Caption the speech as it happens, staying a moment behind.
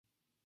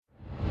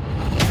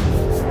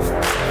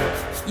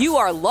You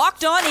are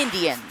Locked On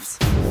Indians,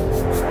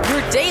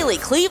 your daily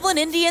Cleveland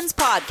Indians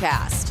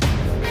podcast.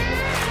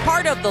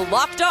 Part of the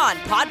Locked On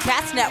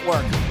Podcast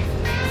Network,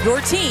 your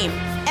team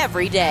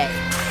every day.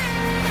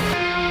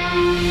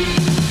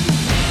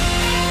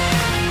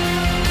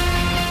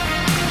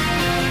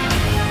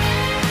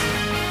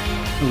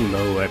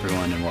 Hello,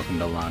 everyone, and welcome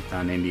to Locked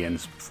On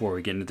Indians. Before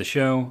we get into the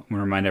show, I'm going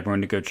to remind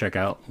everyone to go check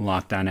out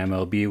Locked On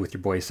MLB with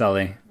your boy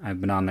Sully. I've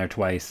been on there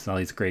twice.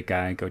 Sully's a great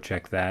guy. Go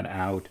check that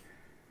out.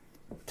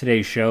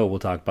 Today's show, we'll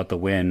talk about the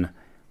win.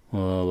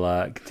 We'll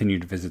continue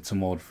to visit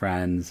some old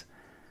friends.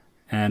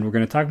 And we're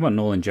going to talk about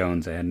Nolan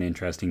Jones. I had an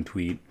interesting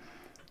tweet.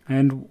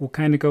 And we'll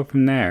kind of go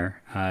from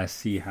there,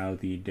 see how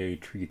the day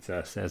treats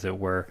us, as it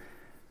were.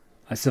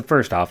 So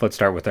first off, let's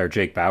start with our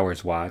Jake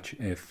Bauers watch.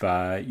 If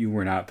you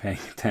were not paying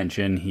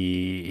attention,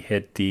 he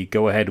hit the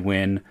go-ahead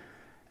win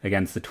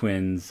against the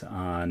Twins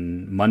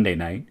on Monday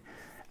night.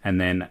 And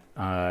then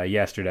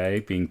yesterday,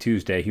 being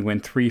Tuesday, he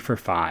went 3 for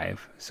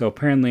 5. So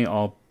apparently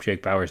all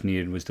Jake Bauers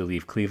needed was to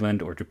leave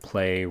Cleveland or to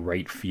play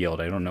right field.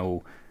 I don't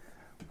know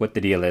what the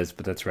deal is,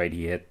 but that's right.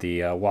 He hit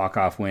the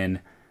walk-off win,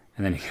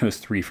 and then he goes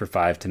 3 for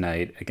 5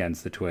 tonight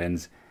against the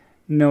Twins.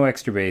 No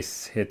extra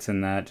base hits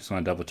in that. Just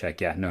want to double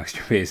check. Yeah, no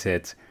extra base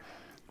hits.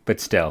 But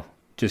still,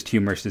 just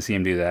humorous to see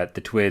him do that.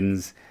 The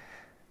Twins,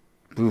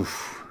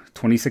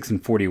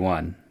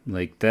 26-41.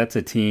 Like, that's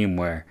a team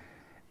where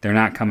they're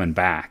not coming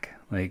back.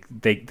 Like,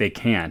 they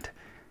can't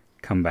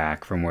come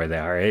back from where they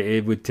are.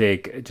 It would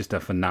take just a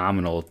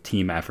phenomenal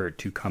team effort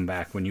to come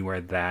back when you are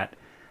that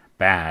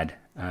bad.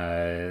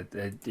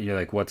 You're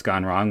like, what's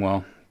gone wrong?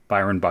 Well,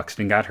 Byron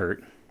Buxton got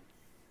hurt.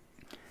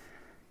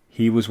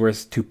 He was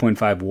worth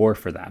 2.5 WAR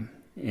for them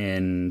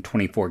in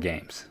 24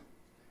 games.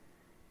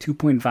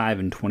 2.5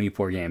 in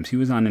 24 games. He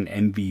was on an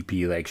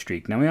MVP-like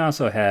streak. Now, he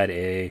also had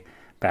a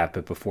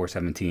BABIP of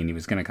 417. He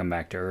was going to come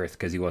back to earth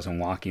because he wasn't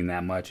walking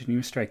that much, and he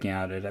was striking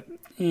out at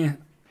an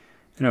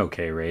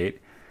okay rate.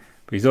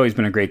 But he's always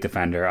been a great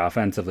defender.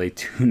 Offensively,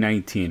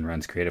 219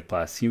 runs created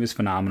plus. He was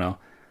phenomenal.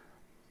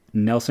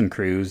 Nelson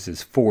Cruz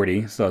is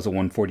 40, so that's a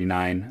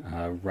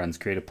 149 runs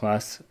created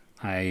plus.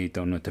 I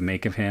don't know what to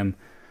make of him.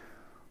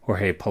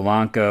 Jorge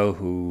Polanco,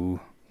 who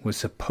was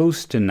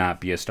supposed to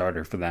not be a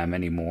starter for them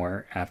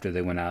anymore after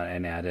they went out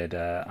and added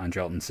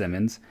Andrelton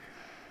Simmons,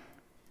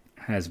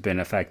 has been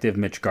effective.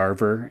 Mitch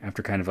Garver,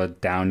 after kind of a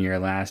down year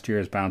last year,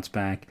 has bounced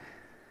back.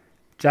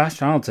 Josh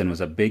Donaldson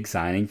was a big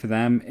signing for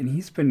them, and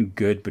he's been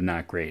good but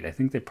not great. I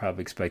think they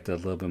probably expected a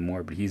little bit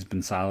more, but he's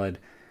been solid.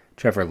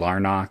 Trevor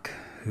Larnach,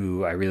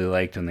 who I really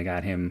liked when they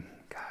got him,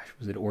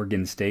 was it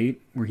Oregon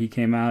State where he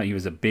came out? He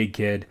was a big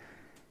kid,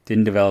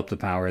 didn't develop the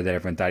power that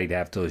everyone thought he'd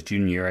have till his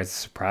junior year. I was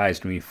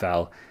surprised when he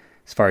fell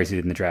as far as he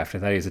did in the draft. I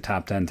thought he was a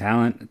top 10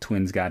 talent. The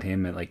Twins got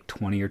him at like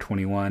 20 or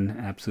 21.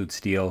 Absolute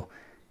steal.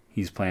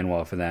 He's playing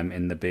well for them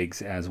in the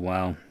bigs as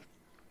well.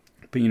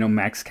 But,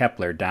 Max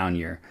Kepler, down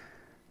year.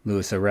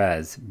 Luis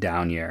Arez,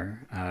 down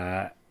year.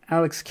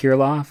 Alex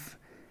Kirilloff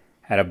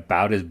had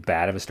about as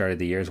bad of a start of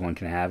the year as one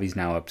can have. He's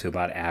now up to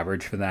about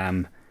average for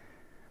them.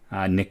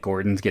 Nick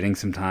Gordon's getting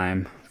some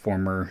time.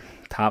 Former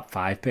top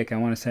 5 pick, I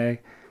want to say.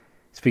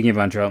 Speaking of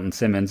Andrelton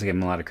Simmons, I give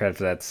him a lot of credit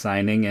for that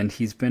signing, and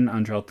he's been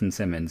Andrelton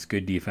Simmons.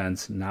 Good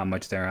defense, not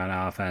much there on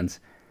offense.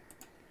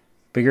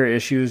 Bigger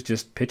issues,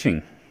 just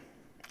pitching.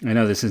 I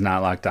know this is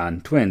not Locked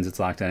On Twins, it's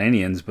Locked On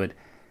Indians, but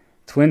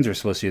Twins are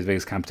supposed to be the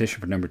biggest competition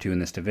for number 2 in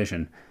this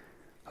division.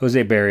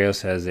 Jose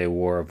Barrios has a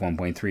WAR of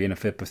 1.3 and a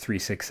FIP of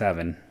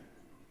 3.67.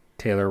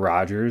 Taylor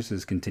Rogers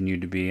has continued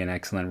to be an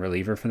excellent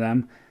reliever for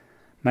them.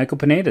 Michael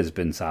Pineda's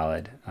been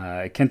solid.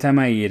 Kenta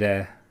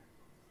Maeda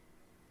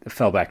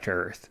fell back to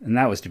earth, and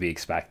that was to be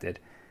expected.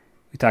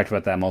 We talked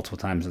about that multiple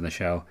times on the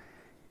show.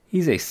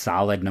 He's a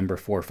solid number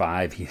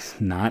 4-5. He's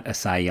not a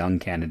Cy Young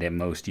candidate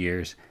most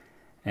years,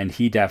 and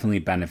he definitely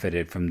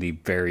benefited from the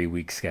very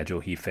weak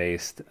schedule he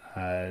faced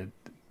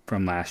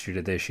from last year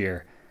to this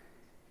year.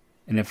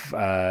 And if,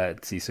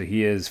 so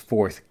he is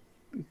 4th.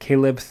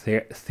 Caleb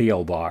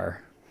Thielbar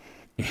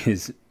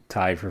is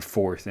tied for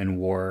 4th in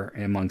WAR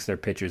amongst their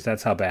pitchers.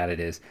 That's how bad it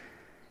is.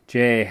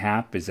 J.A.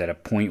 Happ is at a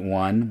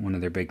 .1, one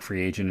of their big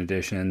free agent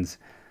additions.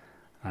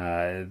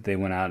 They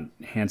went out,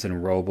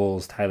 Hanson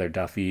Robles, Tyler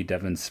Duffy,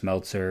 Devin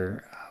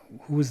Smeltzer.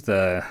 Who was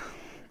I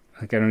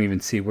don't even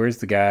see. Where's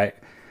the guy?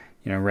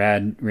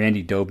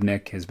 Randy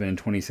Dobnik has been in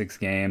 26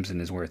 games and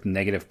is worth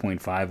negative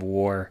 .5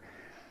 WAR.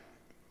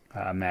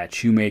 Matt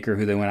Shoemaker,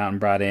 who they went out and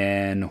brought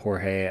in.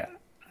 Jorge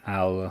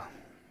Alcalia,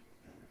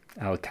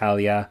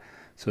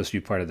 supposed to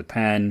be part of the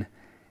pen.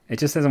 It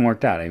just hasn't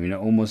worked out. I mean,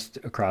 almost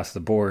across the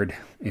board,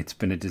 it's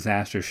been a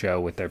disaster show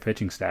with their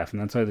pitching staff,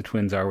 and that's why the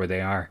Twins are where they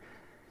are.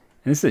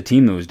 And this is a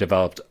team that was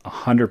developed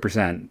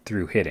 100%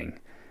 through hitting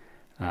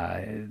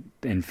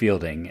and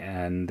fielding,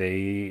 and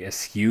they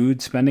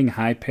eschewed spending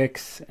high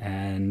picks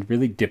and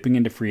really dipping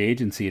into free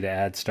agency to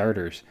add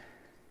starters.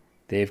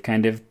 They've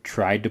kind of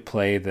tried to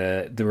play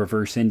the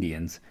reverse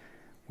Indians,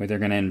 where they're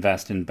going to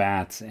invest in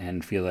bats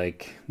and feel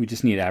like we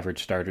just need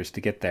average starters to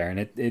get there, and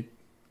it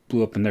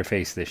blew up in their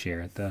face this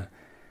year. The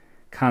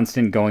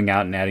constant going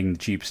out and adding the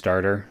cheap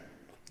starter,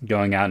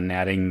 going out and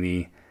adding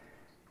the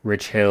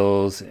Rich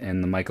Hills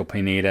and the Michael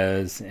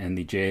Pinedas and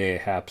the J.A.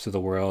 Happs of the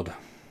world.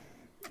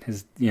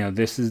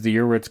 This is the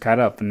year where it's caught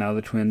up, and now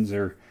the Twins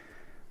are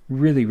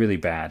really, really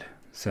bad.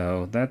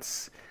 So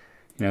that's,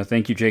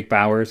 thank you, Jake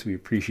Bauers. We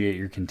appreciate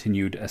your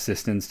continued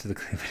assistance to the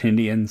Cleveland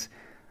Indians.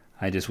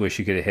 I just wish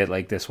you could have hit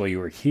like this while you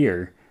were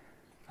here.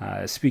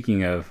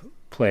 Speaking of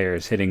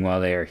players hitting while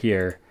they are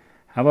here,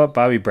 how about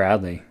Bobby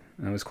Bradley?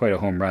 That was quite a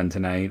home run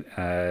tonight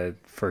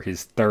for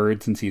his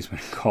third since he's been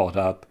called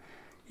up.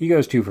 He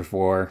goes 2 for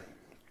 4.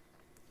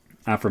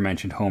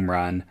 Aforementioned home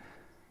run.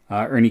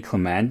 Ernie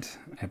Clement,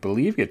 I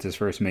believe, gets his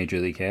first major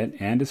league hit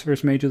and his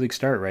first major league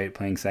start, right,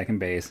 playing second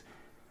base.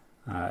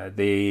 Let's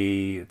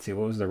see,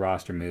 what was the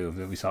roster move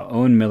that we saw?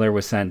 Owen Miller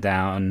was sent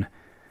down.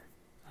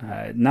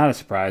 Not a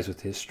surprise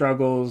with his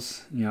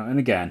struggles, and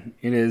again,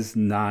 it is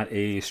not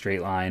a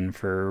straight line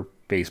for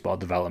baseball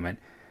development.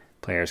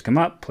 Players come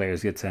up,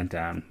 players get sent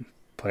down.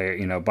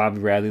 Bobby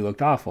Bradley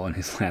looked awful in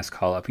his last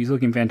call up. He's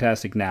looking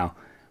fantastic now.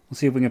 We'll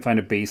see if we can find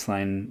a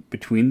baseline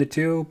between the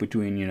two,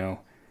 the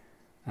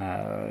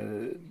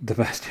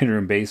best hitter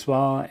in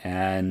baseball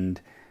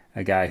and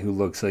a guy who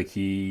looks like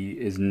he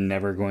is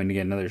never going to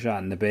get another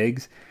shot in the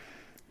bigs.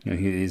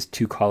 His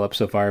 2 call-ups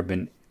so far have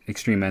been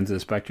extreme ends of the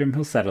spectrum.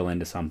 He'll settle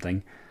into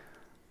something.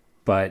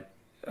 But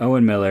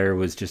Owen Miller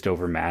was just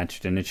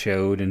overmatched, and it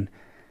showed. And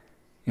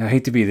I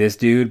hate to be this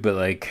dude,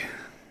 but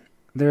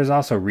there's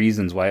also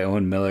reasons why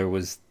Owen Miller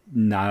was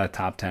not a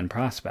top 10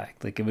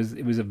 prospect. It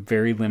was a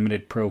very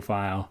limited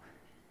profile,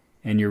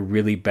 and you're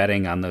really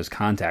betting on those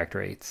contact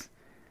rates.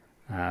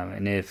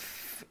 And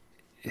if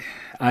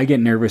I get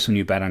nervous when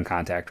you bet on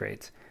contact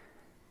rates,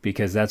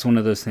 because that's one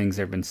of those things.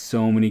 There have been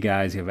so many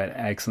guys who have had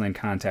excellent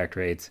contact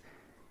rates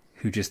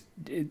who just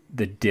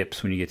the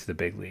dips when you get to the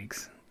big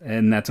leagues.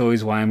 And that's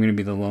always why I'm going to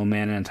be the low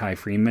man on Ty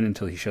Freeman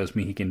until he shows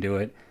me he can do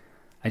it.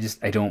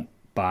 I don't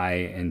buy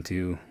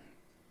into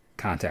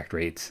contact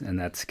rates and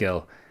that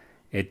skill.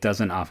 It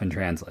doesn't often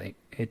translate.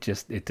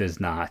 It does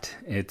not.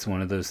 It's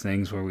one of those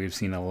things where we've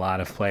seen a lot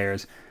of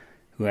players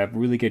who have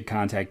really good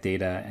contact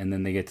data, and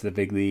then they get to the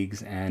big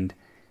leagues, and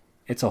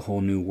it's a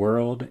whole new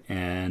world,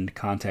 and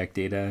contact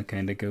data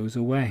kind of goes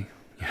away.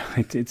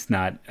 It's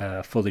not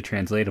fully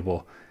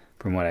translatable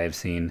from what I've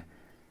seen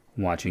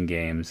watching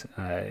games.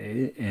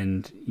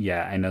 And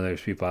yeah, I know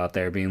there's people out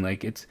there being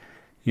like,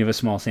 you have a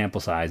small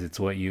sample size, it's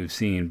what you've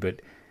seen.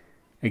 But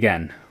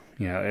again,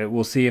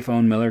 we'll see if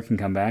Owen Miller can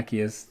come back. He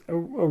has a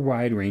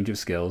wide range of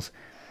skills,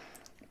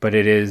 but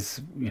it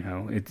is,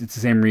 it's the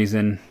same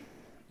reason.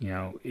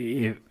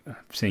 I'm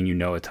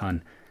saying a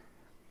ton,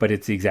 but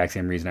it's the exact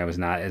same reason I was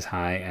not as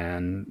high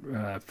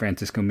on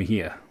Francisco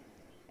Mejia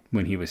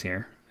when he was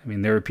here. I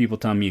mean, there were people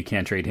telling me you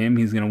can't trade him.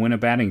 He's going to win a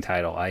batting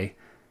title. I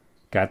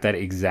got that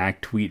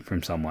exact tweet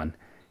from someone.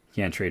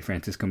 You can't trade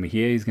Francisco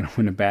Mejia. He's going to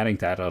win a batting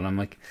title. And I'm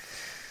like,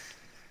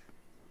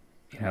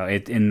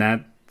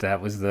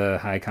 that was the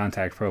high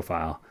contact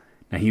profile.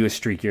 Now, he was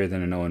streakier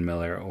than an Owen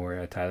Miller or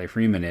a Tyler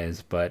Freeman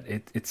is, but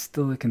it's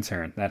still a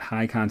concern. That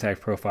high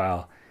contact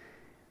profile,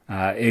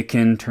 it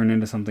can turn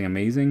into something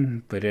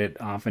amazing, but it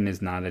often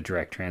is not a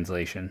direct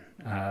translation.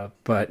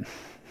 But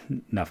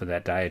enough of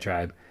that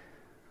diatribe.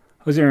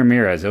 Jose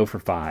Ramirez, 0 for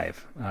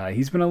 5.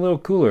 He's been a little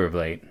cooler of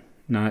late.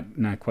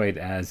 Not quite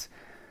as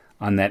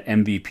on that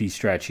MVP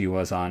stretch he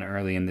was on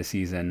early in the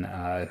season.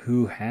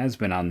 Who has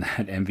been on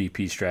that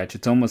MVP stretch?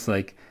 It's almost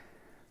like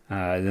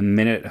the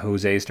minute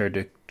Jose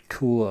started to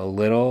cool a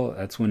little,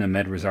 that's when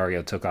Amed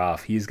Rosario took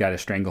off. He's got a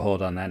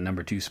stranglehold on that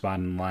number 2 spot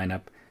in the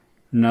lineup.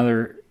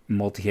 Another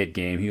multi-hit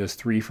game. He was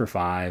 3 for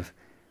 5.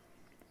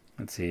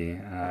 Let's see.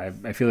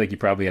 I feel like he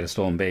probably had a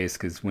stolen base,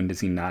 because when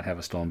does he not have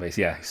a stolen base?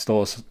 Yeah,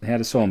 he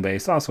had a stolen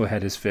base. Also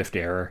had his 5th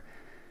error.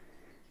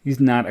 He's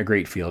not a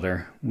great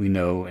fielder. We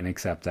know and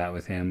accept that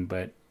with him,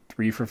 but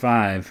 3 for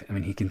 5. I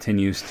mean, he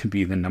continues to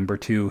be the number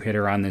 2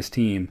 hitter on this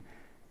team.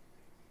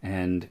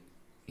 And,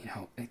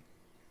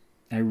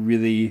 I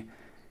really...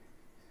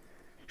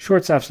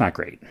 Shortstop's not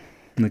great.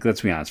 Let's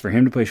be honest. For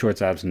him to play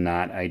shortstop's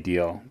not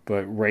ideal.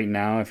 But right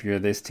now, if you're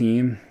this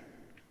team,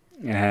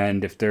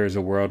 and if there's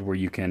a world where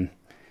you can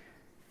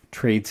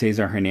trade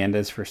Cesar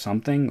Hernandez for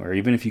something, or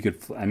even if you could,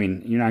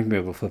 you're not going to be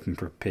able to flip him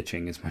for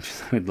pitching as much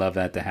as I would love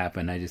that to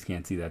happen. I just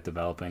can't see that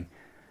developing.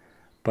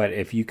 But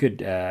if you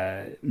could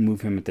move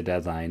him at the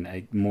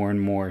deadline, more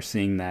and more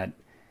seeing that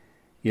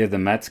either the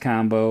Mets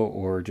combo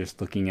or just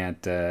looking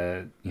at,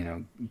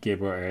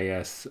 Gabriel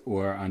Arias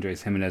or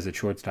Andres Jimenez at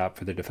shortstop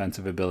for the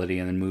defensive ability,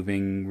 and then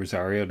moving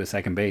Rosario to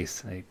second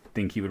base. I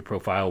think he would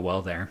profile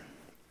well there.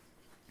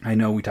 I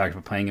know we talked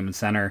about playing him in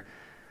center.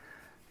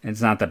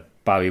 It's not that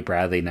Bobby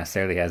Bradley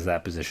necessarily has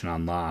that position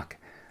on lock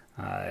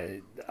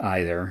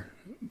either,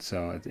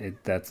 so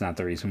that's not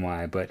the reason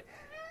why. But,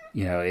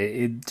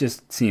 it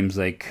just seems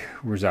like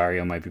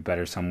Rosario might be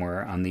better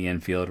somewhere on the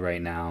infield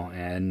right now,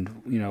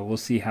 and, we'll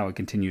see how it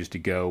continues to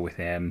go with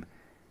him.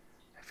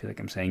 I feel like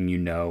I'm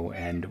saying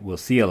and we'll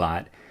see a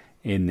lot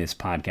in this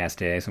podcast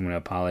today, so I'm going to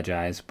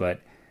apologize, but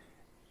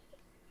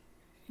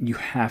you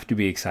have to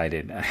be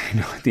excited. I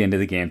know at the end of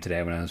the game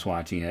today when I was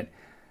watching it,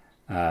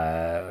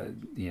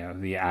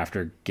 The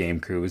after game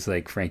crew was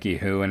like Frankie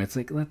who, and it's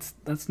like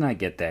let's not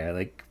get there.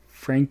 Like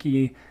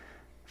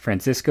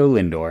Francisco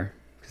Lindor,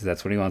 because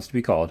that's what he wants to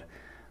be called.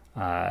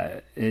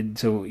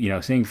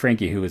 Saying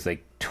Frankie who is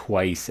like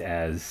twice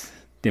as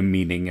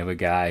demeaning of a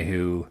guy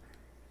who,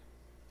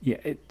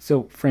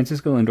 so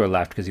Francisco Lindor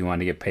left because he wanted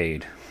to get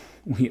paid.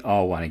 We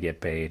all want to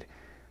get paid.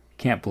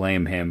 Can't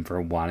blame him for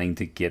wanting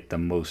to get the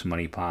most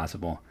money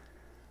possible.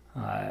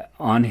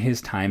 On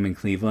his time in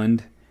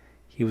Cleveland,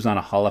 he was on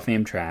a Hall of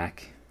Fame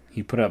track.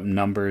 He put up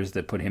numbers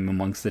that put him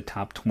amongst the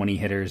top 20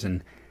 hitters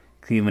in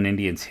Cleveland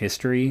Indians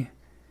history,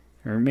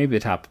 or maybe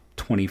the top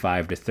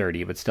 25 to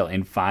 30, but still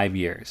in 5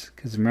 years.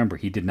 Because remember,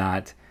 he did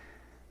not,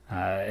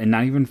 and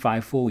not even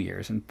 5 full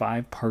years, and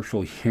 5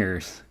 partial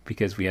years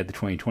because we had the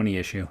 2020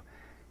 issue.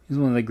 He's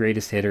one of the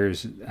greatest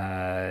hitters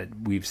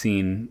we've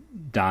seen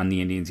don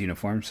the Indians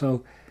uniform.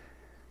 So,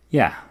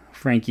 yeah,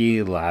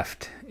 Frankie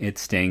left. It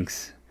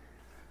stinks.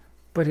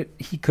 But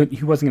he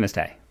wasn't going to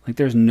stay. Like,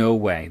 there's no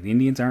way. The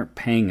Indians aren't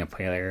paying a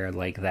player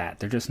like that.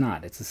 They're just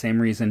not. It's the same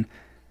reason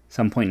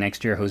some point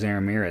next year Jose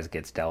Ramirez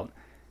gets dealt.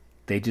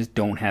 They just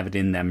don't have it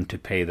in them to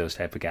pay those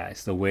type of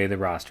guys. The way the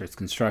roster is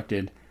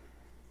constructed.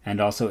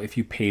 And also, if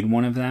you paid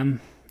one of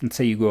them, let's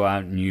say you go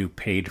out and you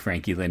paid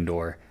Frankie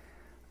Lindor,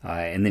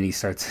 and then he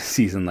starts the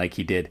season like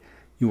he did,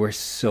 you are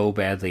so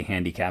badly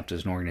handicapped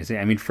as an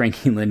organization. I mean,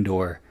 Frankie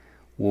Lindor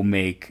will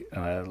make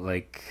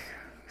like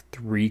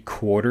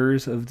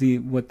 3/4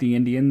 of what the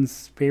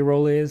Indians'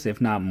 payroll is, if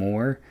not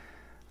more.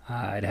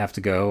 I'd have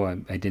to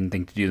go. I didn't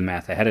think to do the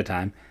math ahead of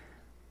time.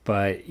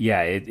 But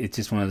yeah, it's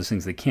just one of those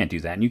things they can't do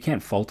that. And you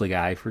can't fault a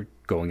guy for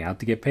going out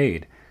to get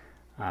paid.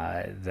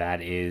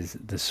 That is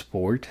the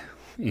sport.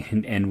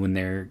 And when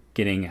they're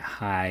getting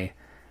high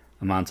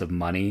amounts of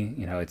money,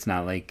 it's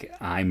not like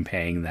I'm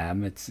paying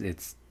them.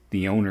 It's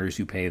the owners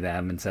who pay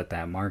them and set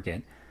that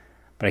market.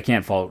 But I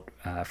can't fault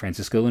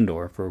Francisco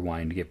Lindor for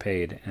wanting to get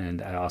paid.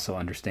 And I also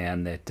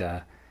understand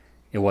that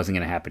it wasn't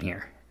going to happen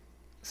here.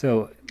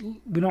 So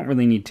we don't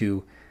really need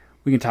to.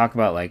 We can talk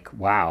about like,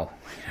 wow,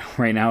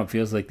 right now it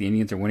feels like the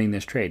Indians are winning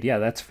this trade. Yeah,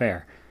 that's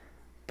fair.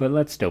 But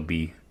let's still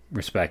be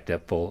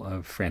respectful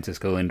of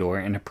Francisco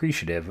Lindor and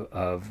appreciative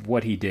of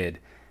what he did.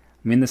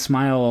 I mean, the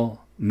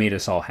smile made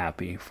us all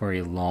happy for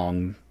a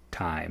long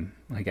time.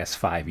 I guess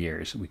 5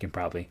 years we can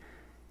probably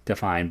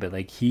define. But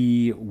like,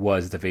 he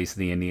was the face of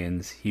the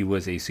Indians. He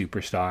was a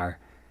superstar.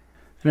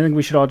 And I think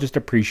we should all just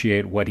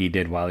appreciate what he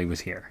did while he was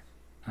here.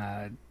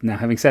 Now,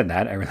 having said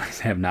that, I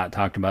realize I have not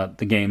talked about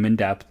the game in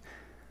depth.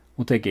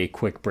 We'll take a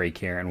quick break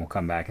here and we'll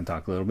come back and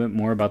talk a little bit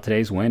more about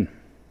today's win.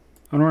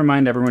 I want to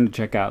remind everyone to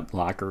check out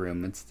Locker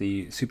Room. It's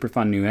the super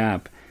fun new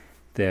app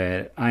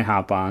that I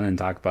hop on and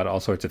talk about all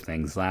sorts of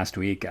things. Last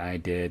week I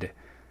did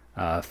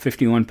a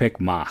 51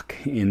 pick mock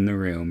in the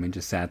room and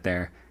just sat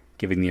there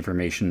giving the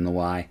information and the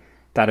why.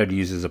 Thought I'd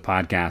use it as a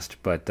podcast,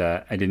 but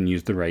I didn't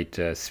use the right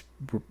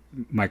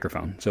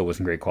microphone, so it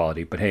wasn't great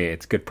quality. But hey,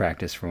 it's good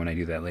practice for when I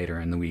do that later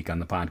in the week on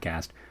the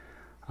podcast.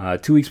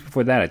 2 weeks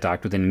before that, I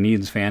talked with an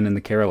Indians fan in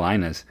the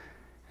Carolinas,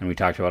 and we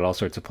talked about all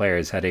sorts of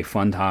players. Had a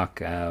fun talk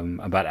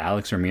about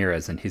Alex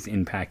Ramirez and his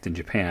impact in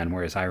Japan,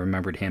 whereas I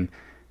remembered him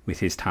with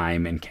his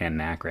time in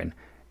Canton Akron.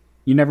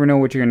 You never know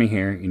what you're going to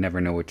hear. You never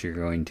know what you're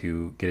going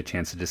to get a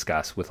chance to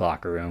discuss with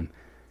Locker Room.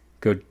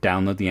 Go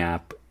download the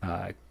app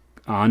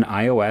on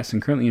iOS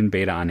and currently in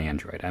beta on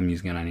Android. I'm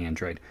using it on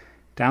Android.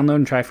 Download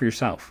and try for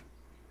yourself.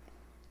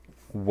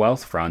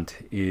 Wealthfront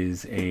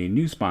is a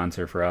new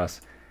sponsor for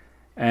us,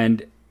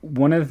 and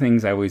one of the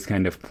things I always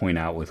kind of point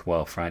out with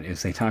Wealthfront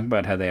is they talk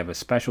about how they have a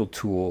special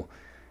tool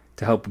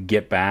to help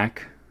get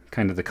back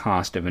kind of the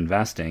cost of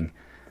investing,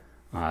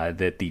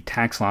 that the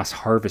tax loss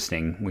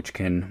harvesting, which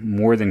can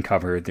more than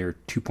cover their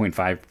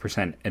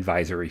 2.5%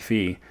 advisory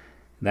fee,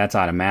 that's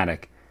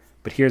automatic.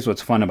 But here's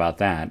what's fun about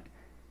that.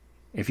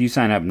 If you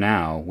sign up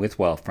now with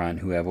Wealthfront,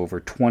 who have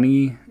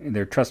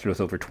they're trusted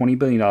with over $20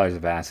 billion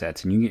of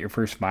assets, and you get your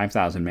first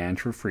 5,000 managed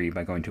for free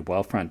by going to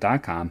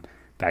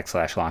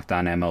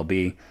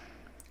wealthfront.com/LockedOnMLB.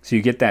 So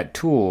you get that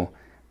tool,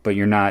 but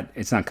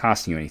it's not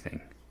costing you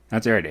anything.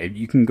 That's all right.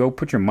 You can go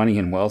put your money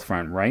in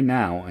Wealthfront right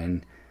now,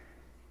 and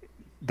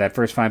that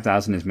first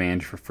 5,000 is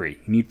managed for free.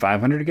 You need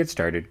 500 to get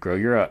started. Grow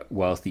your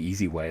wealth the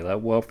easy way. Let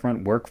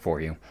Wealthfront work for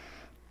you.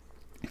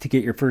 To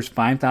get your first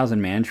 5,000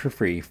 managed for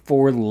free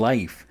for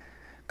life,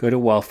 go to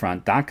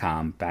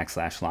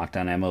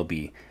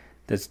wealthfront.com/LockedOnMLB.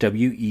 That's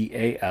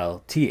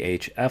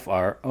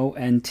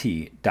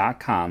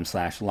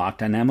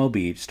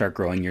WEALTHFRONT.com/LockedOnMLB. Start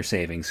growing your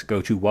savings.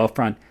 Go to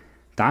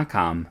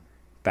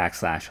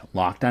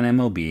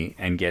wealthfront.com/LockedOnMLB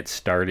and get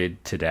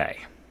started today.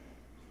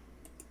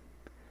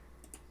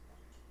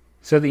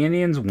 So the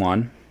Indians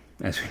won,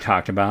 as we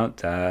talked about.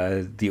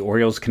 The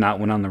Orioles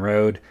cannot win on the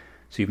road.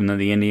 So even though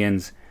the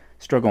Indians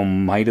struggle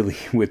mightily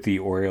with the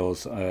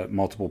Orioles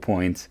multiple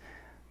points,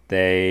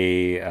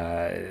 the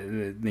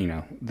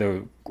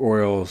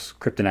Orioles'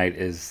 kryptonite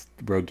is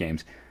road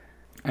games.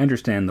 I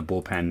understand the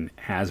bullpen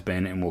has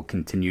been and will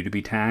continue to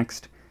be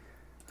taxed.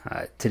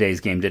 Today's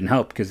game didn't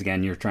help because,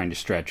 again, you're trying to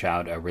stretch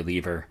out a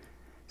reliever.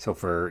 So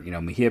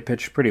Mejia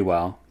pitched pretty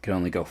well, can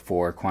only go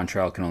 4.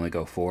 Quantrill can only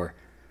go 4.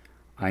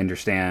 I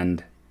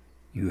understand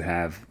you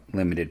have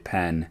limited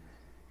pen,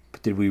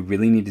 but did we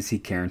really need to see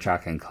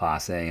Karinchak and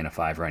Clase in a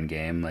 5-run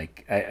game?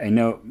 Like, I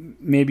know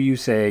maybe you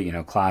say,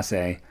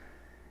 Clase,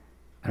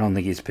 I don't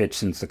think he's pitched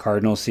since the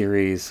Cardinals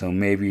series, so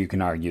maybe you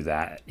can argue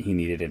that he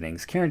needed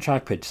innings.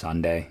 Karinchak pitched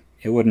Sunday.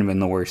 It wouldn't have been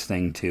the worst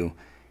thing to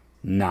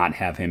not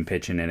have him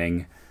pitch an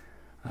inning.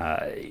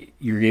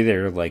 You're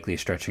either likely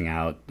stretching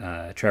out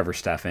Trevor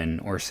Stephan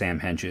or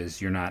Sam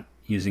Hentges. You're not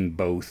using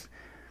both.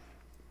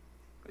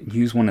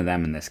 Use one of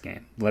them in this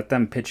game. Let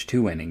them pitch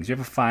 2 innings. You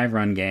have a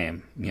 5-run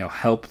game.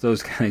 Help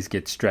those guys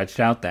get stretched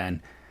out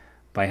then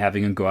by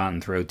having them go out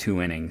and throw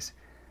 2 innings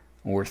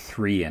or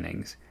 3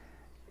 innings.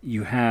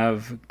 You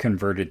have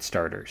converted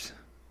starters.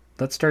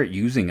 Let's start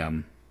using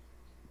them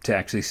to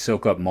actually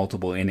soak up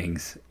multiple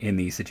innings in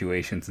these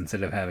situations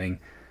instead of having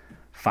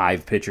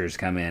 5 pitchers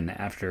come in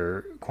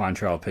after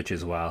Quantrill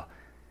pitches well.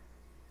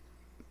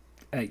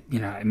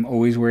 I'm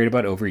always worried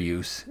about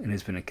overuse, and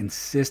it's been a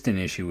consistent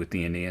issue with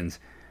the Indians,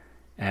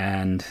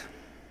 and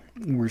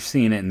we're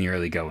seeing it in the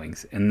early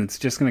goings, and it's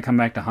just going to come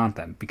back to haunt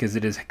them because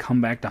it has come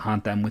back to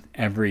haunt them with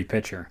every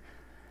pitcher.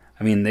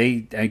 I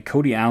mean,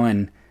 Cody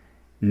Allen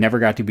never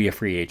got to be a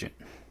free agent.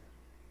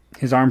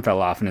 His arm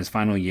fell off in his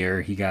final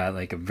year. He got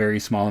a very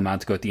small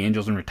amount to go with the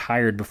Angels and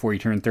retired before he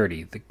turned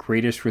 30. The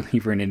greatest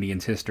reliever in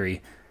Indians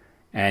history,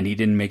 and he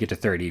didn't make it to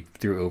 30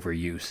 through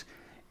overuse.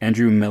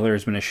 Andrew Miller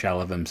has been a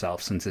shell of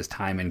himself since his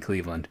time in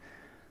Cleveland.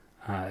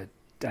 I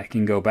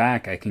can go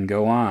back. I can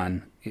go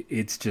on.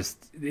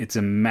 It's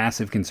a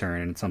massive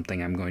concern, and it's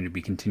something I'm going to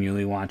be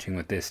continually watching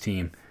with this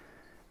team.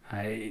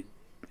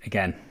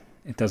 Again,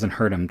 it doesn't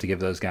hurt him to give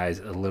those guys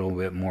a little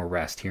bit more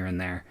rest here and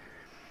there.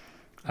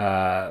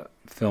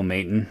 Phil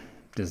Maton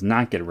does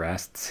not get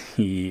rests.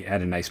 He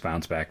had a nice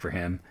bounce back for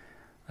him.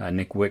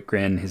 Nick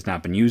Whitgren has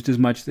not been used as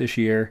much this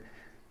year,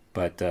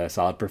 but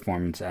solid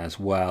performance as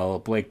well.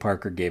 Blake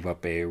Parker gave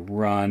up a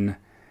run.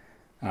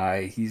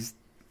 He's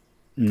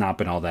not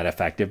been all that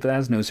effective, but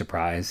that's no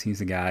surprise.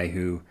 He's a guy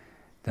who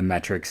the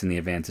metrics and the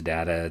advanced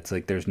data, it's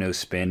like there's no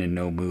spin and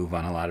no move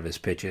on a lot of his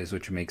pitches,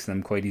 which makes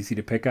them quite easy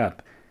to pick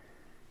up.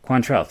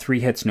 Quantrill, 3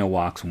 hits, no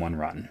walks, 1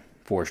 run,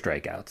 4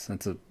 strikeouts.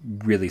 That's a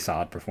really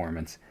solid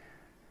performance.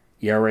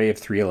 ERA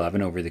of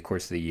 3.11 over the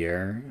course of the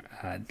year.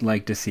 I'd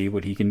like to see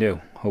what he can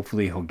do.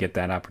 Hopefully he'll get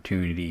that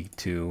opportunity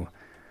to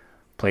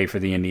play for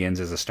the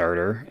Indians as a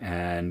starter,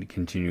 and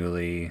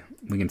continually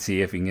we can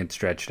see if he can get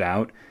stretched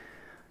out,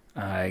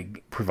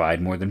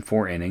 provide more than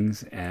 4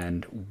 innings,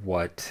 and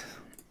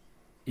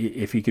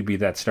if he could be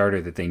that starter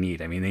that they need.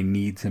 I mean, they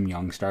need some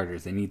young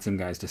starters. They need some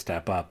guys to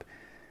step up.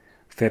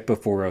 FIP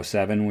of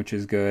 407, which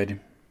is good.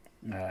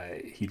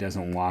 He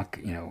doesn't walk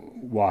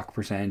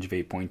percentage of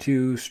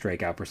 8.2,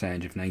 strikeout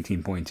percentage of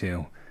 19.2.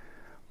 A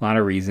lot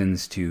of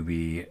reasons to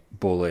be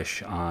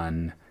bullish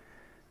on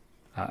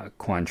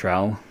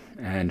Quantrill,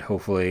 and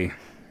hopefully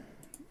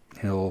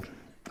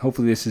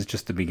this is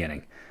just the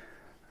beginning.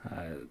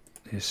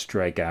 His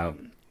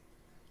strikeout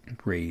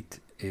rate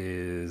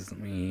is,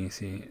 let me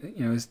see,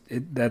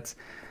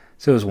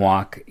 so his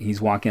walk,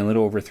 he's walking a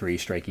little over 3,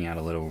 striking out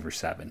a little over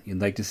 7.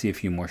 You'd like to see a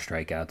few more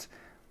strikeouts.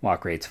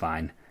 Walk rate's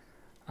fine.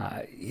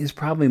 He's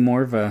probably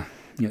more of a,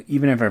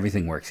 even if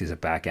everything works, he's a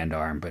back-end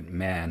arm, but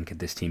man, could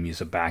this team use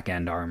a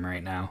back-end arm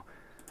right now.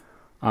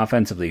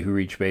 Offensively, who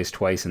reached base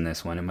twice in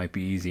this one? It might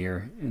be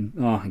easier.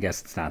 I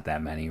guess it's not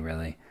that many,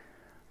 really.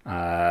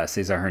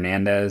 Cesar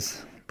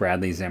Hernandez,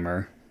 Bradley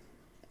Zimmer,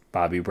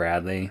 Bobby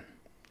Bradley,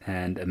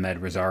 and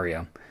Ahmed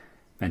Rosario.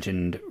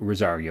 Mentioned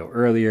Rosario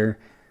earlier.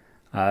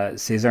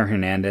 Cesar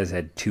Hernandez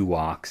had 2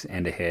 walks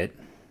and a hit.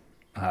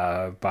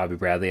 Bobby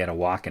Bradley had a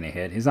walk and a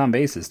hit. His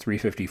on-base is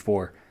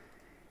 354.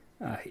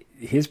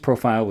 His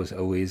profile was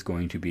always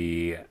going to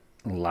be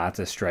lots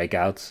of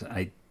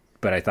strikeouts,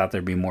 but I thought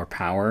there'd be more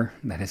power.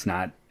 That has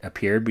not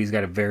appeared, but he's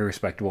got a very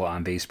respectable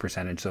on-base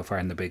percentage so far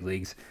in the big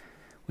leagues,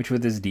 which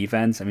with his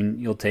defense, I mean,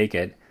 you'll take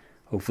it.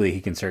 Hopefully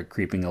he can start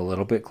creeping a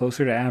little bit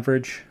closer to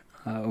average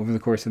over the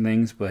course of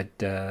things, but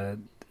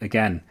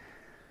again,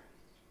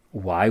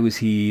 why was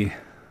he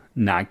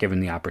not given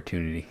the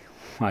opportunity?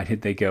 Why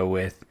did they go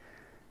with,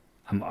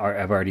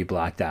 I've already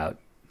blocked out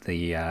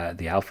the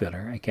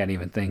outfielder. I can't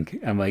even think.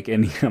 I'm like,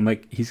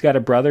 he's got a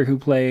brother who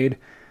played,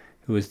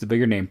 who was the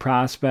bigger name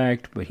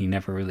prospect, but he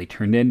never really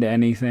turned into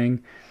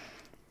anything.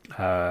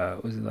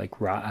 Was it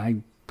like,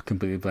 I'm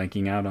completely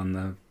blanking out on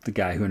the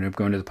guy who ended up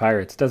going to the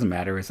Pirates. Doesn't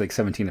matter. It was like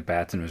 17 at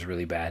bats and it was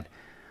really bad.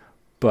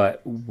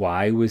 But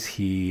why was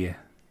he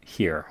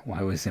here?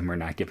 Why was Zimmer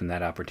not given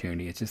that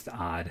opportunity? It's just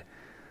odd.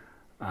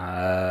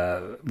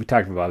 We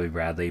talked about Bobby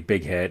Bradley,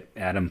 big hit.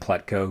 Adam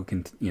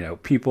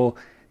Plutko, people.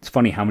 It's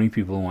funny how many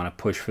people want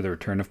to push for the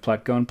return of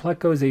Plutko, and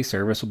Plutko is a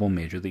serviceable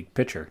major league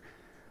pitcher,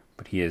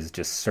 but he is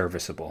just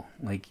serviceable.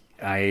 Like,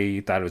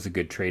 I thought it was a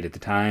good trade at the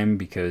time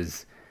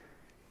because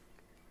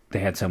they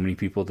had so many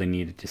people they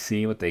needed to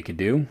see what they could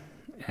do,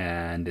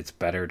 and it's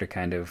better to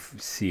kind of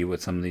see what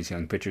some of these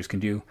young pitchers can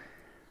do.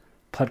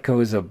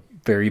 Plutko is a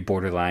very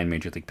borderline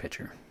major league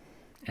pitcher.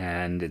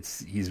 and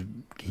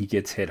he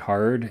gets hit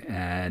hard,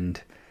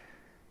 and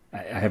I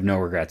have no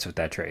regrets with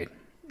that trade.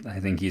 I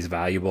think he's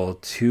valuable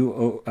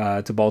to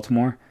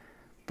Baltimore,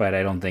 but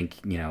I don't think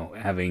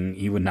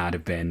he would not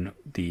have been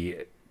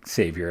the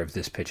savior of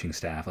this pitching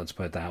staff. Let's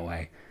put it that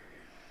way.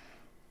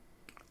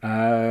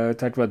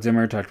 Talked about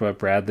Zimmer, talked about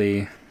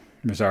Bradley,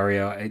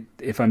 Rosario.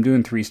 If I'm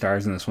doing 3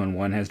 stars in this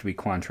one has to be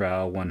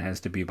Quantrill, one has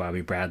to be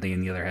Bobby Bradley,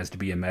 and the other has to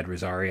be Amed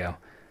Rosario.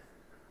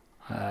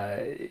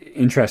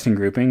 Interesting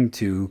grouping,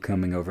 2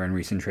 coming over in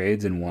recent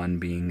trades, and 1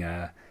 being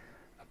a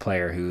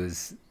player who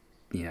is,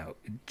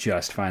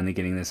 just finally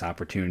getting this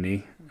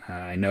opportunity.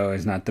 I know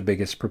he's not the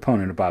biggest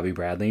proponent of Bobby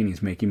Bradley, and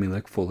he's making me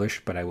look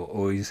foolish, but I will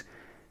always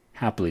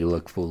happily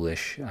look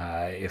foolish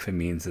if it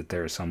means that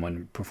there is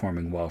someone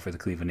performing well for the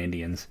Cleveland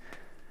Indians.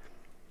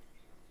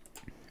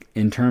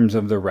 In terms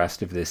of the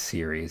rest of this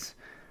series,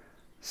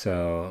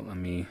 so let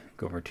me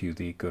go over to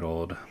the good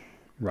old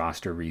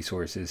roster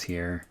resources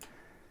here.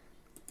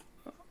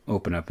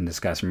 Open up and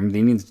discuss. Remember, the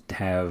Indians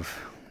have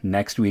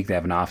next week, they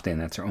have an off day, and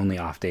that's their only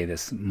off day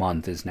this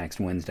month is next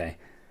Wednesday.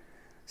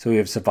 So we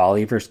have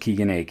Savali versus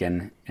Keegan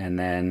Aiken, and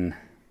then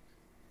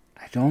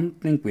I don't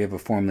think we have a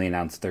formally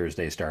announced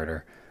Thursday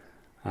starter.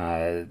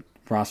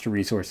 Roster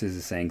resources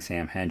is saying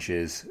Sam Hench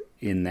is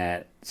in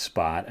that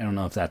spot. I don't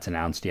know if that's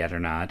announced yet or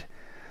not,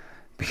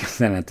 because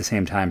then at the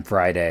same time,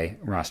 Friday,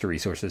 roster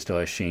resources still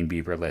has Shane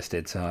Bieber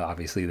listed, so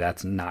obviously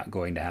that's not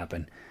going to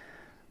happen.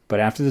 But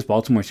after this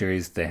Baltimore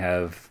series, they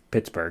have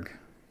Pittsburgh,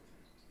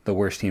 the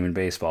worst team in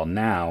baseball.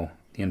 Now,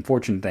 the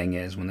unfortunate thing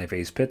is when they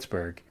face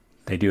Pittsburgh,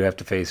 they do have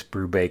to face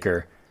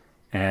Brubaker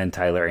and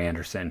Tyler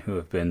Anderson, who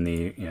have been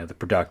the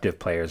productive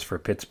players for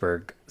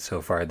Pittsburgh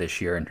so far this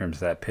year in terms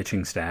of that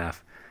pitching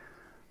staff.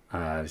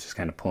 I was just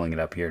kind of pulling it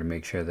up here to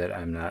make sure that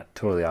I'm not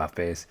totally off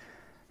base.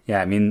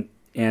 Yeah, I mean,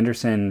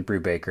 Anderson,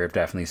 Brubaker have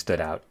definitely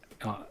stood out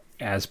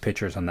as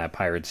pitchers on that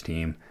Pirates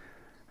team.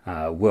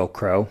 Will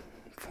Crowe,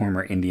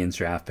 former Indians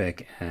draft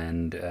pick,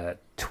 and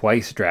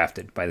twice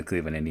drafted by the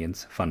Cleveland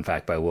Indians. Fun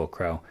fact by Will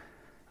Crowe.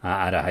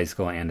 Out of high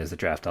school and as a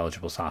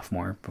draft-eligible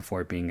sophomore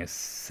before being a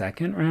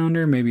second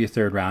rounder, maybe a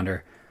third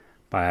rounder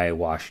by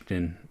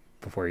Washington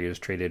before he was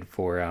traded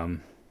for...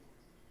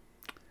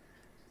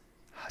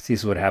 See,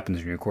 this is what happens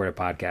when you record a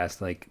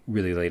podcast like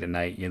really late at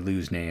night. You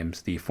lose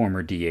names. The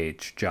former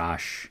DH,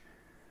 Josh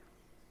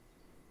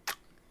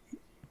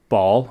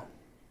Ball.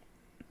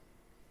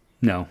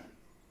 No,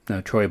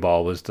 Troy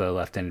Ball was the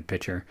left-handed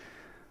pitcher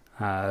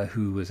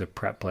who was a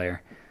prep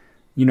player.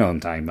 You know what I'm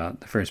talking about.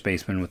 The first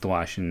baseman with the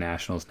Washington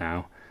Nationals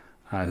now,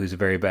 who's a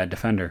very bad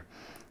defender.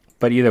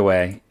 But either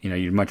way,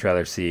 you'd much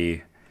rather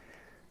see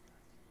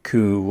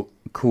Cool,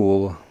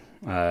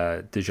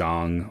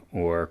 DeJong,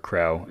 or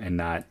Crowe, and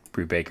not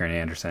Brubaker and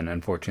Anderson.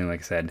 Unfortunately,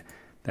 like I said,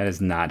 that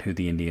is not who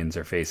the Indians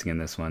are facing in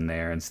this one. They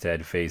are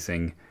instead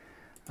facing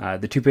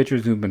the 2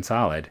 pitchers who've been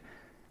solid.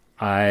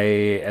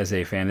 I, as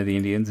a fan of the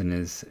Indians and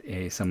as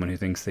someone who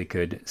thinks they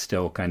could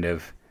still kind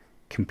of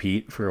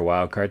compete for a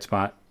wild card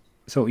spot.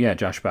 So, yeah,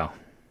 Josh Bell.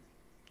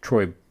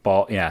 Troy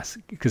Ball, yes,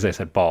 because I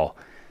said Ball.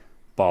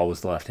 Ball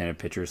was the left-handed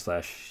pitcher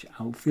 /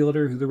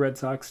 outfielder who the Red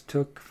Sox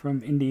took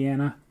from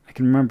Indiana. I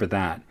can remember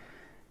that.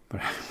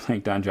 But I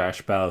blanked on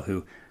Josh Bell,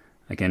 who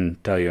I can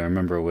tell you I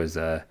remember was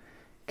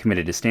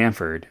committed to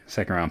Stanford,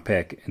 second-round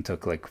pick, and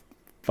took like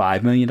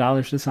 $5 million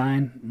to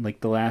sign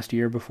like the last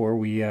year before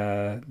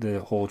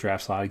the whole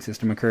draft slotting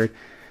system occurred.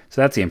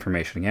 So that's the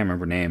information. I can't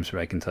remember names, but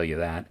I can tell you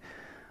that.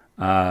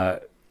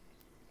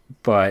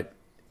 But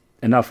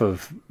enough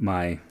of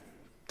my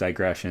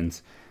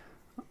digressions.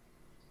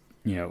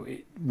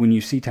 When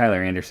you see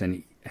Tyler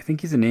Anderson, I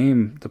think he's a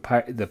name the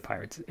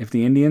Pirates. If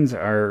the Indians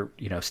are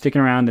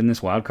sticking around in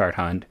this wild card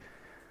hunt,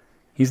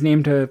 he's a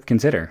name to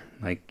consider.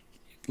 Like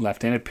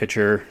left-handed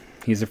pitcher,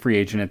 he's a free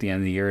agent at the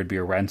end of the year. It'd be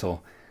a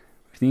rental.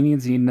 If the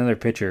Indians need another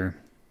pitcher,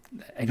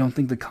 I don't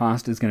think the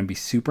cost is going to be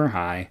super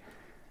high.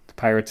 The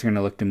Pirates are going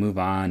to look to move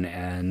on,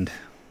 and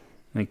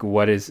like,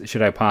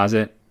 should I pause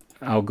it?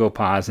 I'll go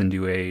pause and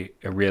do a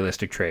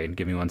realistic trade.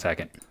 Give me 1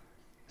 second.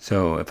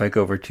 So if I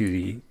go over to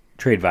the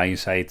trade value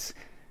sites,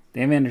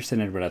 they have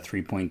Anderson at about a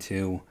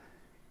 3.2.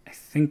 I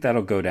think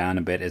that'll go down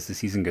a bit as the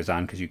season goes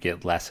on because you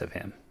get less of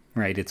him,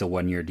 right? It's a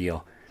 1-year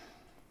deal.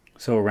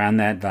 So around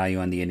that value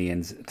on the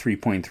Indians,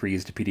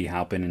 3.3s to P.D.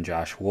 Halpin and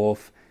Josh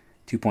Wolf,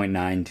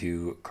 2.9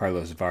 to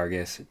Carlos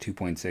Vargas,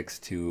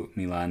 2.6 to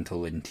Milan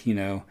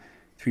Tolentino,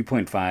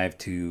 3.5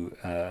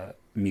 to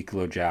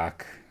Miklo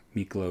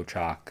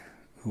Chak,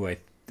 who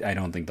I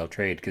don't think they'll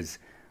trade because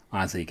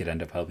honestly he could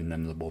end up helping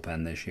them in the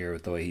bullpen this year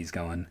with the way he's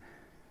going.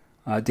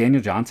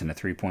 Daniel Johnson at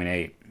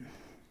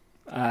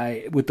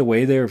 3.8. With the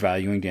way they're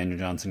valuing Daniel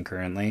Johnson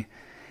currently,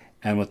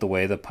 and with the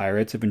way the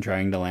Pirates have been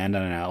trying to land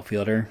on an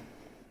outfielder,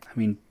 I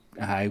mean,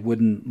 I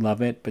wouldn't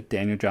love it, but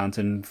Daniel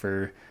Johnson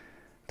for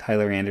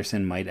Tyler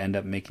Anderson might end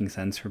up making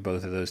sense for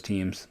both of those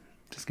teams.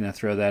 Just going to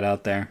throw that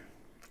out there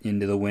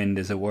into the wind,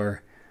 as it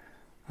were.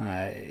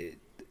 Like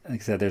I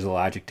said, there's a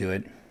logic to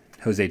it.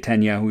 Jose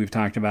Tena, who we've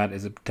talked about,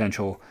 is a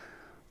potential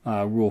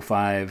Rule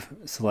 5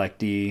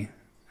 selectee,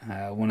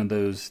 one of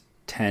those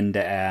 10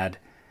 to add.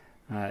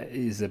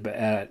 is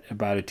at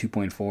about a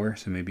 2.4,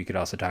 so maybe you could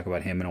also talk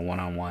about him in a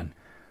one-on-one.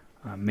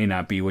 May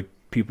not be what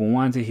people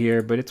want to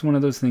hear, but it's one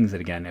of those things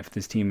that, again, if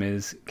this team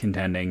is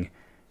contending,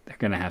 they're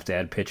going to have to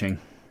add pitching.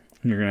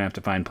 You're going to have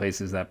to find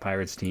places. That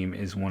Pirates team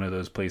is one of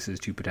those places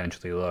to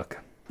potentially look.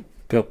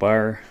 Built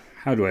Bar,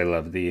 how do I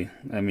love thee?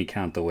 Let me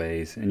count the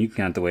ways, and you can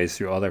count the ways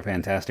through all their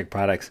fantastic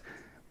products.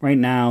 Right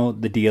now,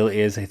 the deal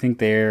is, I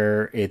think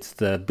it's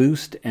the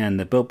Boost and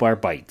the Built Bar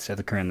Bites are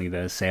currently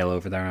the sale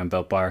over there on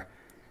Built Bar.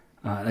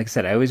 Like I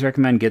said, I always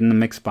recommend getting the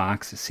mixed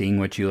box, seeing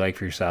what you like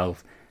for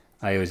yourself.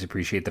 I always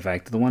appreciate the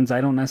fact that the ones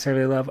I don't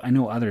necessarily love, I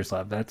know others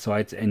love that.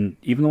 And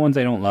even the ones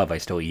I don't love, I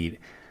still eat.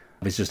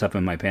 I was just up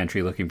in my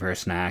pantry looking for a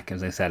snack.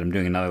 As I said, I'm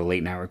doing another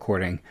late night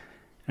recording.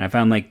 And I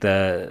found like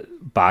the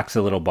box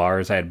of little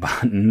bars I had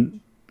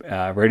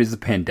bought right as the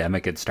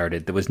pandemic had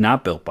started that was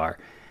not Built Bar.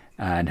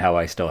 And how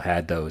I still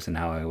had those and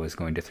how I was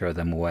going to throw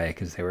them away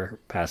because they were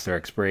past their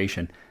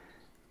expiration.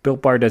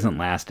 Built Bar doesn't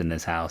last in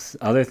this house.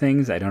 Other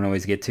things I don't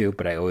always get to,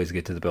 but I always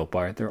get to the Built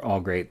Bar. They're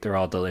all great. They're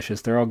all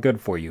delicious. They're all good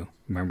for you.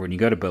 Remember, when you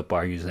go to Built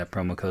Bar, use that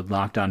promo code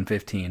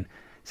LOCKEDON15.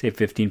 Save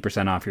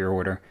 15% off your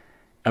order.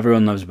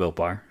 Everyone loves Built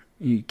Bar.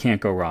 You can't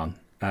go wrong.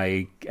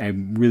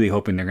 I'm really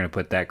hoping they're going to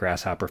put that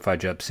grasshopper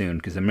fudge up soon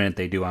because the minute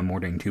they do, I'm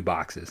ordering 2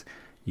 boxes.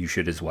 You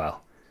should as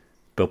well.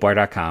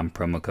 BuiltBar.com,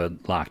 promo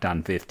code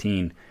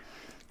LOCKEDON15.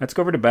 Let's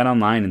go over to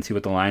BetOnline and see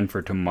what the line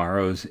for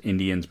tomorrow's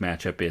Indians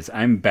matchup is.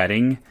 I'm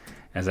betting,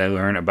 as I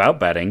learn about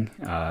betting,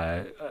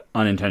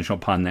 unintentional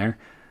pun there,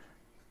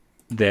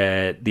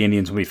 that the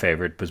Indians will be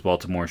favored because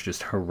Baltimore is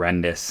just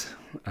horrendous.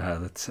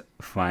 Let's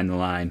find the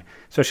line,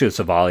 especially with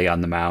Savali on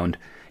the mound.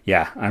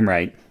 Yeah, I'm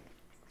right.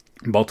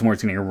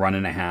 Baltimore's going to get a run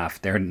and a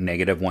half. They're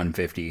negative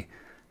 150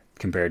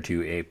 compared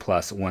to a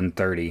plus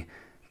 130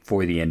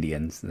 for the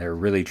Indians. They're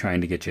really trying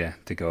to get you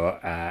to go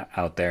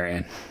out there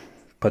and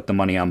put the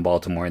money on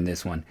Baltimore in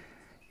this one.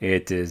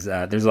 It is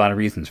there's a lot of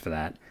reasons for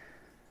that.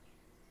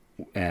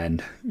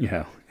 And,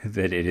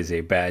 that it is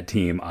a bad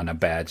team on a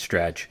bad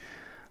stretch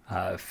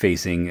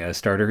facing a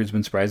starter who's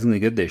been surprisingly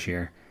good this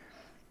year.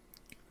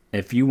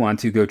 If you want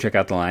to go check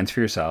out the lines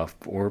for yourself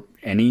or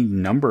any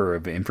number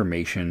of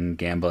information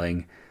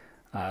gambling,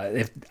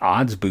 if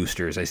odds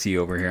boosters I see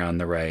over here on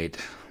the right,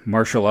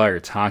 martial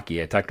arts,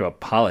 hockey, I talked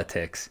about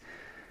politics,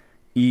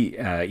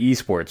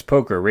 esports,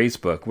 poker,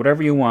 racebook,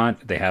 whatever you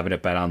want, they have it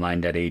at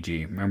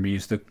betonline.ag. Remember,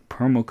 use the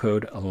promo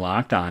code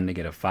LOCKEDON to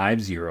get a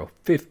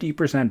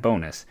 50%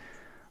 bonus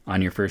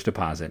on your first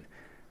deposit.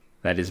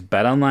 That is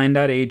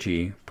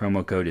betonline.ag.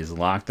 Promo code is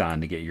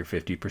LOCKEDON to get your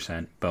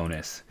 50%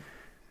 bonus.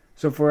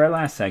 So for our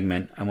last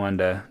segment, I wanted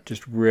to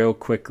just real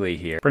quickly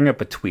here bring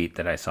up a tweet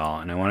that I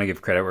saw, and I want to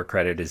give credit where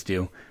credit is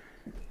due.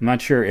 I'm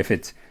not sure if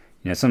it's,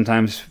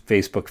 sometimes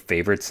Facebook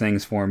favorites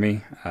things for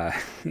me.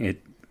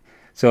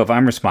 So if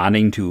I'm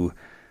responding to,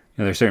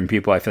 there's certain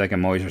people I feel like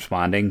I'm always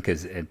responding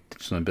because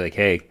it's going to be like,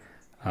 hey,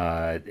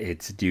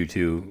 it's due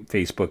to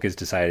Facebook has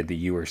decided that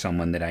you are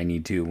someone that I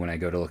need to, when I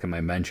go to look at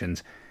my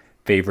mentions,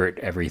 favorite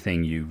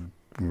everything you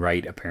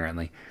write,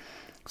 apparently.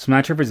 So I'm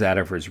not sure if it's that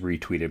or if it's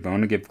retweeted, but I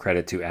want to give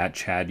credit to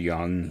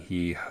 @ChadYoung.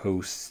 He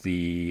hosts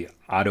the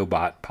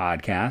Autobot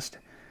podcast,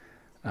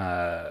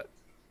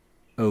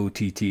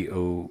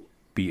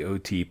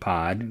 OTTOBOT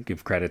pod.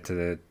 Give credit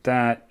to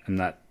that. I'm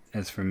not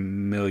as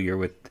familiar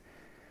with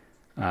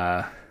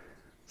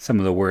some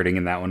of the wording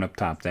in that one up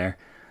top there.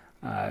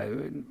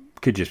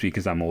 Could just be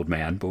because I'm old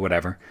man, but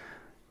whatever.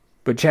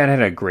 But Chad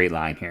had a great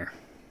line here.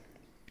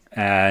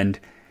 And,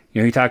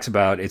 he talks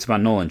about, it's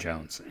about Nolan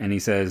Jones. And he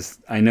says,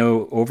 I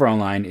know overall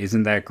line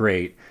isn't that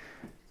great.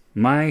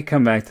 My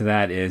comeback to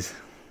that is,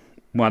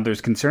 while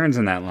there's concerns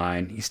in that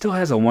line, he still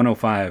has a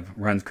 105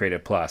 runs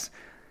created plus.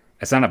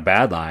 It's not a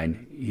bad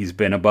line. He's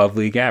been above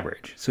league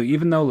average. So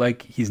even though,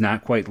 he's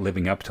not quite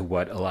living up to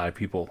what a lot of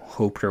people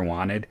hoped or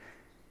wanted,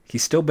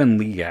 he's still been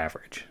league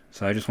average.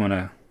 So I just want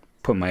to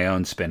put my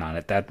own spin on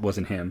it. That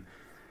wasn't him.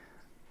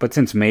 But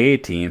since May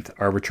 18th,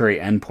 arbitrary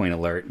endpoint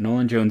alert,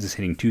 Nolan Jones is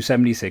hitting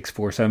 276,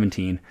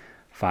 417,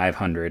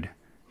 500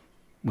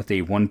 with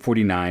a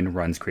 149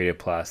 runs created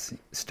plus.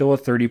 Still a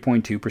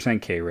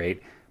 30.2% K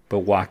rate, but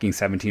walking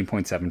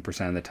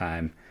 17.7% of the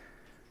time.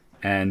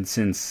 And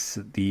since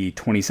the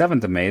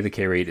 27th of May, the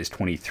K rate is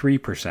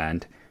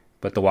 23%,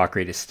 but the walk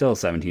rate is still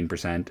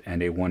 17%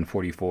 and a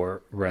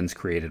 144 runs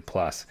created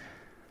plus.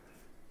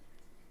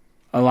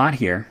 A lot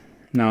here.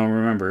 Now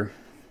remember,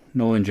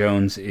 Nolan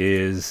Jones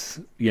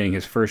is getting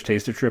his first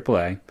taste of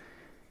AAA.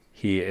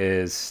 He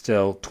is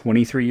still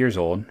 23 years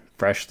old,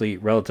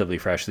 relatively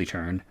freshly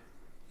turned.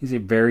 He's a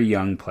very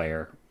young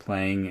player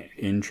playing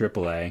in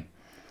AAA,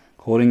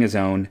 holding his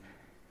own,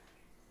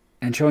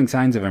 and showing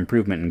signs of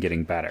improvement and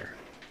getting better.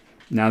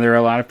 Now, there are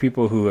a lot of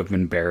people who have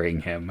been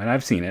burying him, and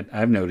I've seen it.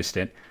 I've noticed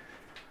it.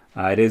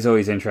 It is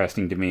always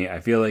interesting to me.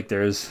 I feel like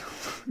there's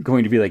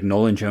going to be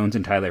Nolan Jones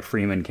and Tyler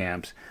Freeman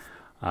camps.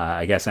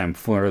 I guess I'm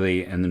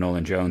fully in the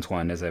Nolan Jones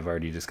one, as I've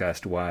already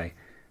discussed why.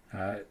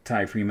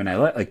 Ty Freeman,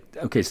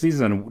 okay, so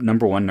these are the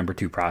number 1, number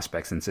 2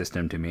 prospects in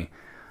system to me.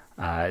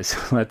 So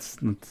let's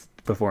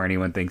before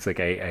anyone thinks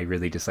I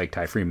really dislike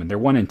Ty Freeman, they're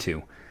 1 and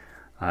 2.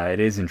 It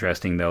is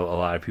interesting, though. A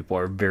lot of people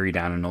are very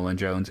down on Nolan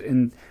Jones.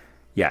 And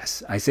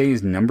yes, I say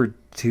he's number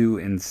 2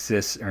 in I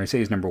say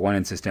he's number 1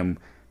 in system,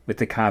 with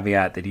the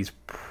caveat that he's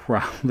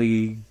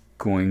probably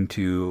going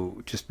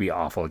to just be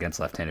awful against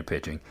left-handed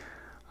pitching.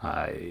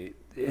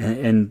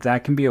 And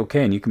that can be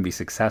okay, and you can be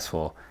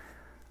successful.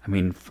 I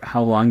mean,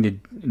 how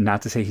long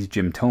not to say he's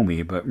Jim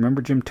Thome, but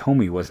remember Jim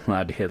Thome wasn't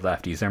allowed to hit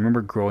lefties. I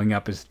remember growing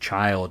up as a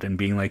child and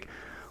being like,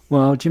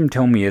 well, Jim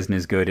Thome isn't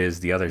as good as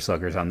the other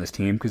sluggers on this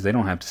team because they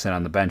don't have to sit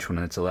on the bench when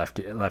it's a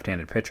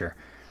left-handed pitcher.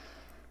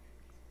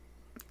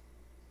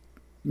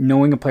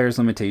 Knowing a player's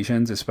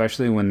limitations,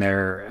 especially when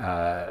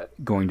they're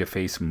going to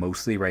face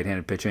mostly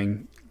right-handed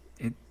pitching,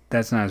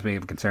 that's not as big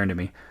of a concern to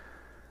me.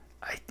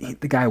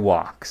 The guy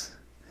walks.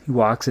 He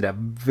walks at a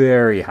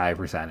very high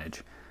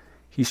percentage.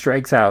 He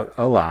strikes out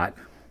a lot,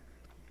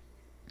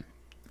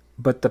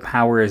 but the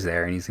power is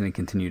there, and he's going to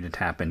continue to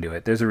tap into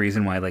it. There's a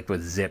reason why, like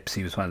with Zips,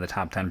 he was one of the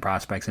top 10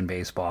 prospects in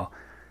baseball.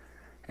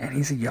 And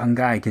he's a young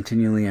guy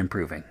continually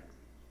improving,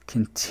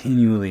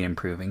 continuing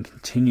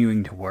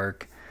to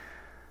work.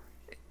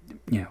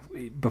 You know,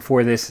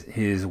 before this,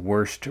 his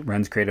worst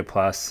runs created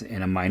plus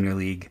in a minor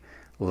league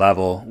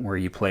level where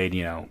he played,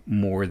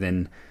 more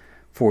than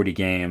 40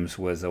 games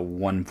was a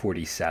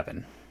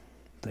 147.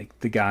 Like,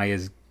 the guy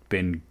has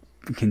been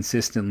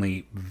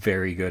consistently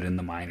very good in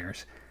the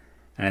minors.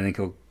 And I think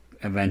he'll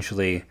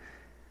eventually,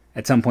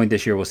 at some point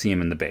this year, we'll see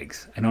him in the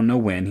bigs. I don't know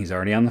when. He's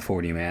already on the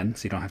 40-man,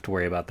 so you don't have to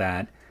worry about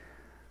that.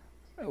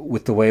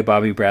 With the way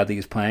Bobby Bradley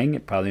is playing,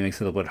 it probably makes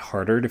it a little bit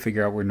harder to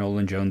figure out where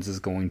Nolan Jones is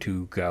going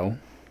to go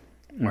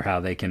or how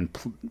they can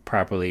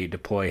properly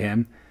deploy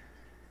him.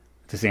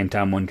 At the same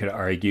time, one could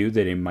argue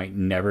that it might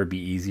never be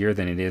easier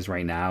than it is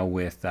right now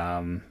with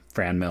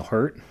Franmil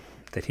hurt,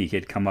 that he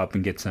could come up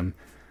and get some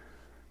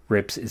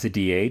rips as a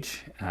DH,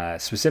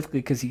 specifically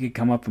because he could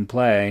come up and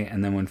play,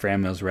 and then when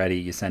Franmil's ready,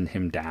 you send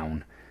him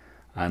down.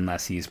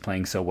 Unless he's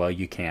playing so well,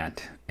 you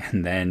can't.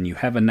 And then you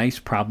have a nice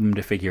problem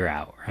to figure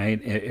out,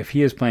 right? If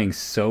he is playing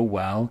so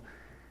well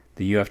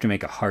that you have to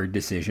make a hard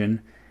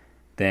decision,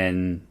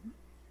 then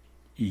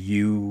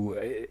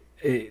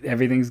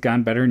everything's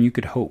gone better than you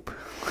could hope.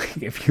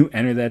 If you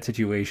enter that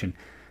situation,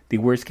 the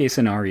worst case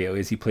scenario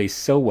is he plays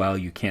so well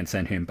you can't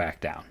send him back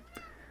down.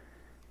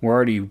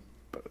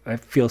 I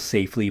feel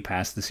safely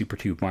past the Super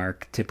 2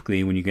 mark.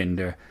 Typically, when you get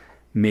into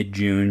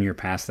mid-June, you're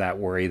past that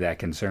worry, that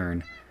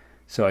concern.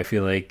 So I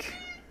feel like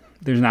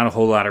there's not a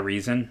whole lot of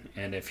reason.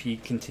 And if he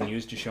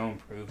continues to show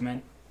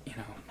improvement, like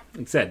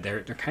I said,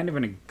 they're kind of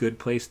in a good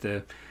place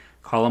to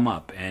call him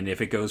up. And if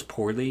it goes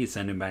poorly, you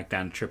send him back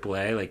down to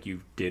AAA like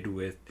you did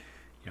with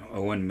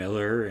Owen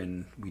Miller,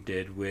 and we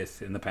did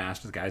with in the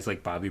past with guys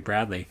like Bobby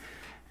Bradley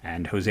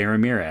and Jose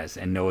Ramirez,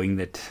 and knowing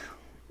that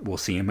we'll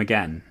see him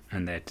again,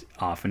 and that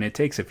often it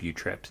takes a few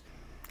trips.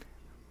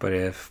 But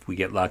if we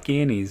get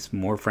lucky and he's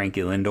more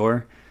Frankie Lindor,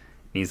 and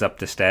he's up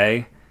to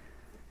stay,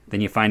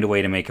 then you find a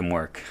way to make him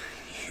work.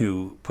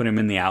 You put him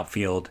in the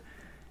outfield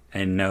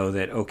and know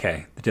that,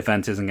 okay, the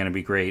defense isn't going to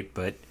be great,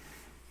 but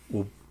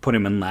we'll put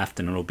him in left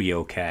and it'll be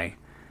okay.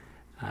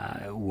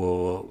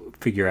 We'll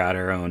figure out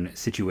our own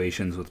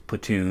situations with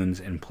platoons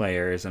and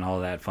players and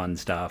all that fun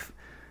stuff.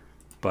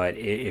 But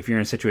if you're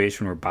in a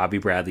situation where Bobby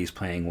Bradley's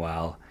playing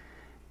well,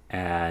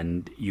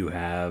 and you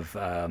have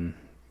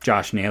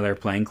Josh Naylor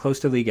playing close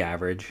to league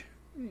average.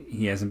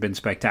 He hasn't been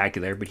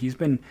spectacular, but he's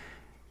been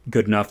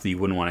good enough that you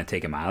wouldn't want to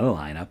take him out of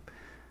the lineup.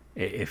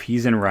 If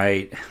he's in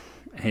right,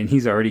 and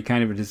he's already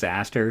kind of a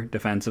disaster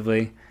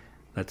defensively,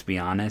 let's be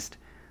honest.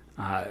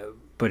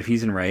 But if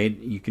he's in right,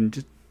 you can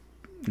just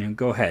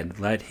go ahead.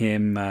 Let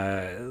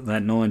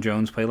Nolan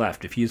Jones play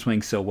left. If he's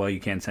playing so well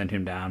you can't send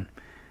him down,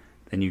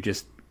 then you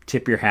just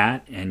tip your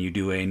hat and you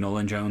do a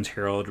Nolan Jones,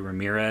 Harold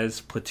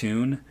Ramirez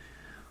platoon.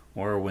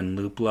 Or when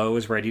Luplow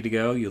is ready to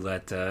go, you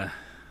let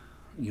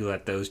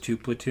those two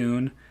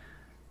platoon.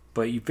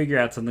 But you figure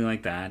out something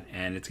like that,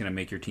 and it's going to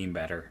make your team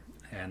better.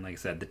 And like I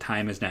said, the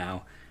time is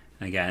now.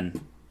 And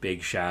again,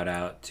 big shout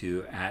out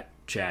to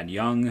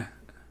 @ChadYoung,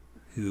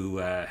 who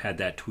had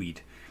that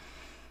tweet.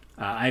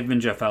 I've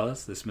been Jeff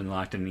Ellis. This has been the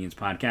Locked On Indians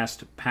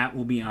podcast. Pat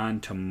will be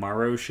on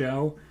tomorrow's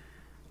show.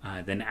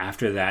 Then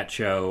after that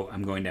show,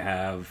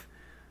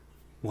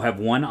 we'll have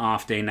one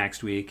off day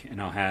next week,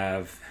 and I'll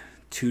have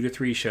 2 to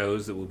 3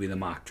 shows that will be the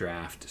mock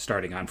draft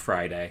starting on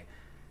Friday.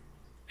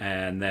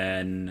 And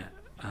then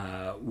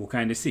we'll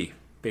kind of see,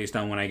 based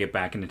on when I get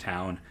back into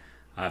town.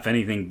 If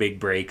anything big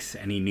breaks,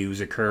 any news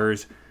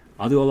occurs,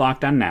 I'll do a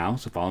Locked On Now,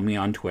 so follow me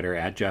on Twitter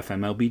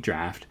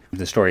 @JeffMLBDraft. If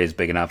the story is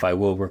big enough, I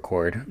will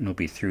record. It'll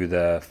be through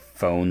the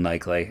phone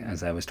likely,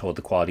 as I was told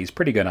the quality is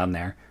pretty good on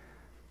there.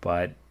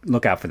 But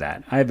look out for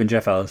that. I've been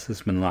Jeff Ellis. This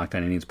has been the Locked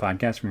On Indians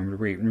podcast. Remember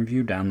to rate and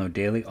review, download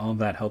daily. All of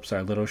that helps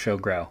our little show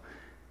grow.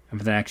 And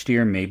for the next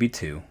year, maybe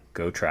 2,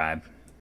 go Tribe.